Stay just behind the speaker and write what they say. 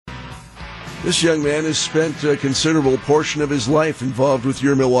This young man has spent a considerable portion of his life involved with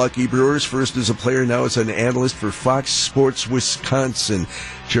your Milwaukee Brewers, first as a player, now as an analyst for Fox Sports Wisconsin.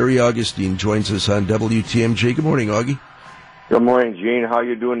 Jerry Augustine joins us on WTMJ. Good morning, Augie. Good morning, Gene. How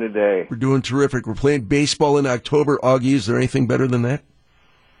you doing today? We're doing terrific. We're playing baseball in October. Augie, is there anything better than that?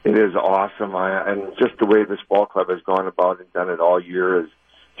 It is awesome. And just the way this ball club has gone about and done it all year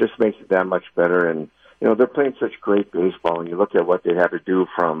just makes it that much better. And, you know, they're playing such great baseball. And you look at what they had to do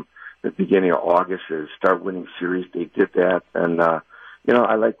from the beginning of August is start winning series. They did that. And, you know,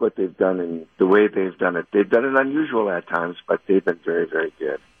 I like what they've done and the way they've done it. They've done it unusual at times, but they've been very, very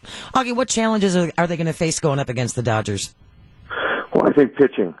good. Augie, what challenges are they going to face going up against the Dodgers? Well, I think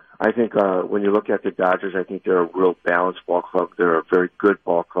pitching. I think when you look at the Dodgers, I think they're a real balanced ball club. They're a very good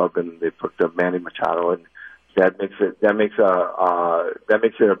ball club, and they put the Manny Machado, and that makes it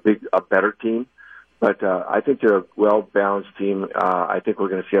a better team. But I think they're a well-balanced team. I think we're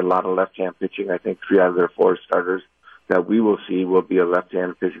going to see a lot of left-hand pitching. I think 3 out of their 4 starters that we will see will be a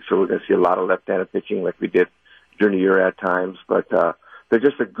left-handed pitching. So we're going to see a lot of left-handed pitching like we did during the year at times. But they're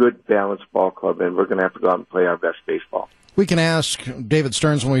just a good, balanced ball club, and we're going to have to go out and play our best baseball. We can ask David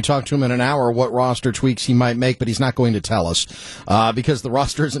Stearns when we talk to him in an hour what roster tweaks he might make, but he's not going to tell us because the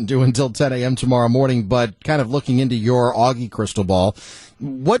roster isn't due until 10 a.m. tomorrow morning. But kind of looking into your Augie crystal ball,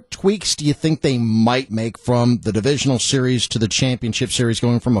 what tweaks do you think they might make from the divisional series to the championship series,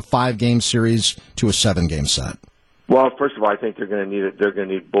 going from a 5-game series to a 7-game set? Well, first of all, I think they're going to need it. They're going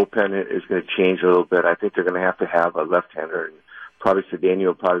to need bullpen is going to change a little bit. I think they're going to have a left-hander. Probably Cedeno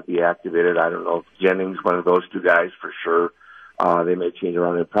will probably be activated. I don't know if Jennings, one of those 2 guys for sure. They may change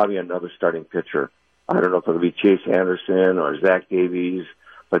around. And probably another starting pitcher. I don't know if it'll be Chase Anderson or Zach Davies,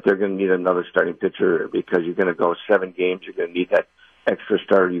 but they're going to need another starting pitcher because you're going to go 7 games. You're going to need that extra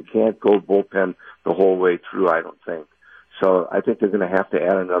starter. You can't go bullpen the whole way through, I don't think. So I think they're going to have to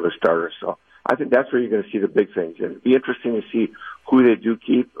add another starter. So I think that's where you're going to see the big things. And it'll be interesting to see who they do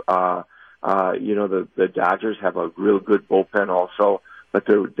keep. You know, the Dodgers have a real good bullpen also, but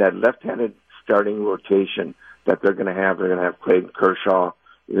that left-handed starting rotation that they're going to have Clayton Kershaw.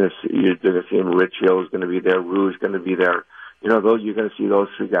 You're going to see him. Rich Hill is going to be there. Rue is going to be there. You know, you're going to see those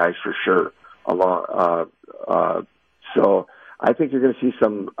 3 guys for sure. So I think you're going to see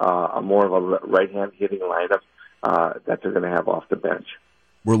some more of a right-hand hitting lineup that they're going to have off the bench.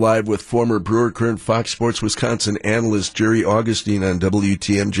 We're live with former Brewer, current Fox Sports Wisconsin analyst Jerry Augustine on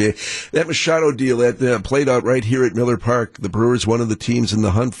WTMJ. That Machado deal that played out right here at Miller Park. The Brewers, one of the teams in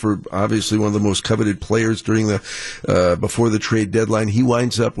the hunt for obviously one of the most coveted players during the before the trade deadline. He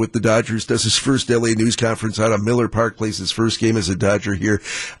winds up with the Dodgers, does his first LA news conference out of Miller Park, plays his first game as a Dodger here.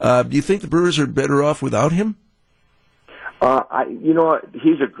 Do you think the Brewers are better off without him? You know what?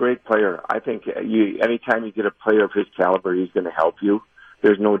 He's a great player. I think anytime you get a player of his caliber, he's going to help you.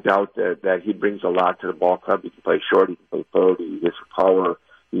 There's no doubt that he brings a lot to the ball club. He can play short, he can play third, he gets power.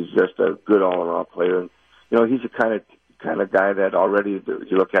 He's just a good all-around player. And, you know, he's the kind of guy that already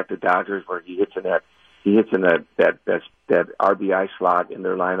you look at the Dodgers where he hits in that RBI slot in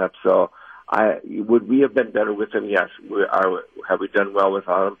their lineup. So, would we have been better with him? Yes. Have we done well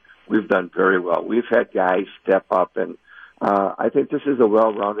without him? We've done very well. We've had guys step up, and I think this is a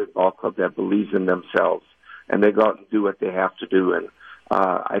well-rounded ball club that believes in themselves, and they go out and do what they have to do. And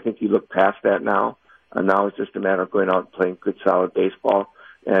I think you look past that now, and now it's just a matter of going out and playing good, solid baseball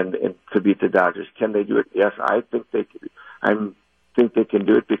and to beat the Dodgers. Can they do it? Yes, I think they can. I think they can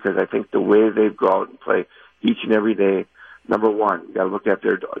do it because I think the way they go out and play each and every day, number one, you got to look at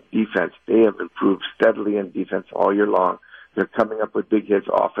their defense. They have improved steadily in defense all year long. They're coming up with big hits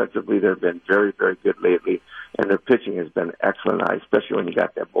offensively. They've been very, very good lately, and their pitching has been excellent, especially when you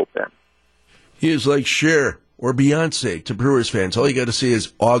got that bullpen. He is like Cher or Beyonce to Brewers fans. All you got to say is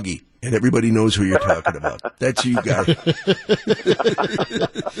Augie, and everybody knows who you're talking about. That's you guys.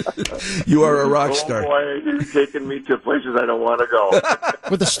 You are a rock star. Oh, boy, you're taking me to places I don't want to go.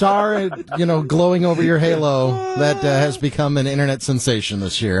 With the star, glowing over your halo, that has become an internet sensation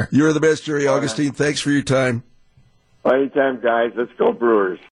this year. You're the best, Jerry Augustine. Thanks for your time. Anytime, guys. Let's go Brewers.